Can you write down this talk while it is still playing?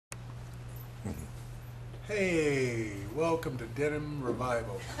Hey, welcome to Denim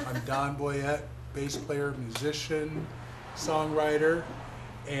Revival. I'm Don Boyette, bass player, musician, songwriter,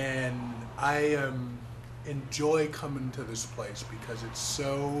 and I enjoy coming to this place because it's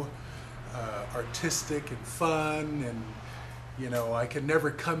so artistic and fun, and I can never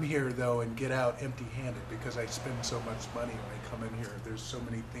come here though and get out empty-handed because I spend so much money when I come in here. There's so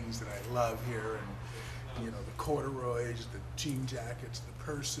many things that I love here, and the corduroys, the jean jackets, the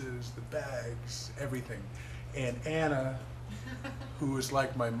purses, the bags, everything. And Anna, who is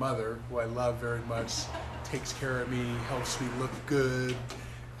like my mother, who I love very much, takes care of me, helps me look good,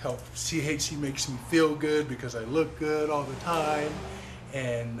 she makes me feel good because I look good all the time.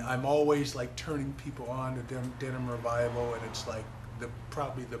 And I'm always like turning people on to Denim Revival, and it's like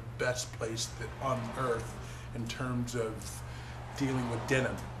probably the best place on earth in terms of dealing with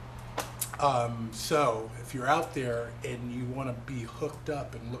denim. So if you're out there and you want to be hooked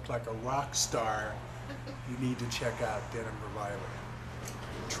up and look like a rock star, you need to check out Denim Revival.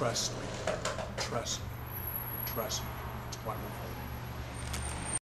 Trust me, trust me, trust me. It's wonderful.